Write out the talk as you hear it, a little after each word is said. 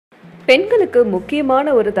பெண்களுக்கு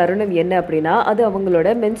முக்கியமான ஒரு தருணம் என்ன அப்படின்னா அது அவங்களோட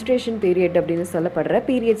மென்ஸ்ட்ரேஷன் பீரியட் அப்படின்னு சொல்லப்படுற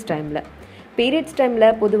பீரியட்ஸ்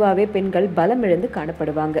டைமில் பொதுவாகவே பெண்கள் பலம் இழந்து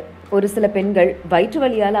காணப்படுவாங்க. ஒரு சில பெண்கள் வயிற்று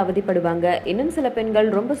வலியால் அவதிப்படுவாங்க, இன்னும் சில பெண்கள்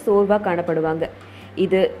ரொம்ப சோர்வாக காணப்படுவாங்க.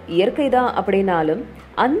 இது இயற்கை தான் அப்படின்னாலும்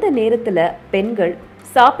அந்த நேரத்தில் பெண்கள்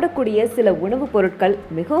சாப்பிடக்கூடிய சில உணவுப் பொருட்கள்,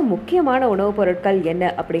 மிகவும் முக்கியமான உணவுப் பொருட்கள்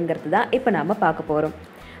என்ன அப்படிங்கிறது தான் இப்போ நாம் பார்க்க போகிறோம்.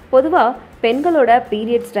 பொதுவாக பெண்களோட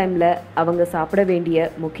பீரியட்ஸ் டைமில் அவங்க சாப்பிட வேண்டிய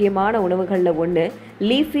முக்கியமான உணவுகளில் ஒன்று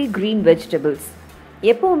லீஃபி க்ரீன் வெஜிடபிள்ஸ்.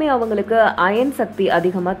 எப்போவுமே அவங்களுக்கு அயன் சக்தி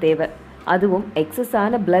அதிகமாக தேவை. அதுவும்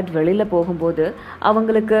எக்ஸஸான பிளட் வெளியில் போகும்போது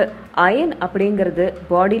அவங்களுக்கு அயன் அப்படிங்கிறது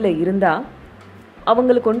பாடியில் இருந்தால்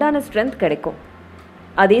அவங்களுக்கு உண்டான ஸ்ட்ரென்த் கிடைக்கும்.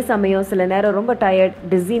 அதே சமயம் சில நேரம் ரொம்ப டயர்ட்,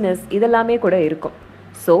 டிசீனஸ் இதெல்லாமே கூட இருக்கும்.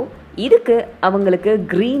 ஸோ இதுக்கு அவங்களுக்கு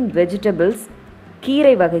க்ரீன் வெஜிடபிள்ஸ்,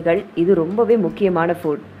 கீரை வகைகள் இது ரொம்பவே முக்கியமான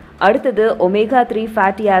ஃபுட். அடுத்தது ஒமேகா 3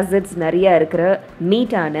 ஃபேட்டி ஆசிட்ஸ் நிறையா இருக்கிற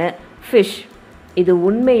மீட்டான ஃபிஷ், இது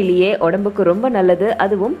உண்மையிலேயே உடம்புக்கு ரொம்ப நல்லது,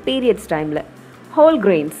 அதுவும் பீரியட்ஸ் டைமில். Whole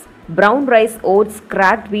grains, brown rice, oats,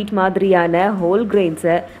 cracked வீட் மாதிரியான ஹோல்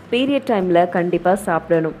கிரெயின்ஸை பீரியட் டைமில் கண்டிப்பாக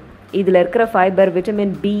சாப்பிடணும். இதில் இருக்கிற ஃபைபர்,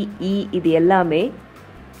 விட்டமின் பி, இ இது எல்லாமே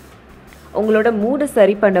உங்களோட மூடை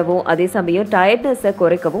சரி பண்ணவும் அதே சமயம் டயர்ட்னஸை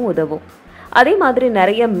குறைக்கவும் உதவும். அதே மாதிரி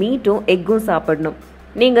நிறைய மீட்டும் எக்கும் சாப்பிடணும்.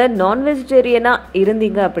 நீங்கள் நான் வெஜிடேரியனாக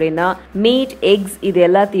இருந்தீங்க அப்படின்னா மீட், எக்ஸ் இது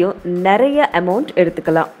எல்லாத்தையும் நிறைய அமௌண்ட்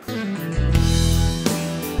எடுத்துக்கலாம்.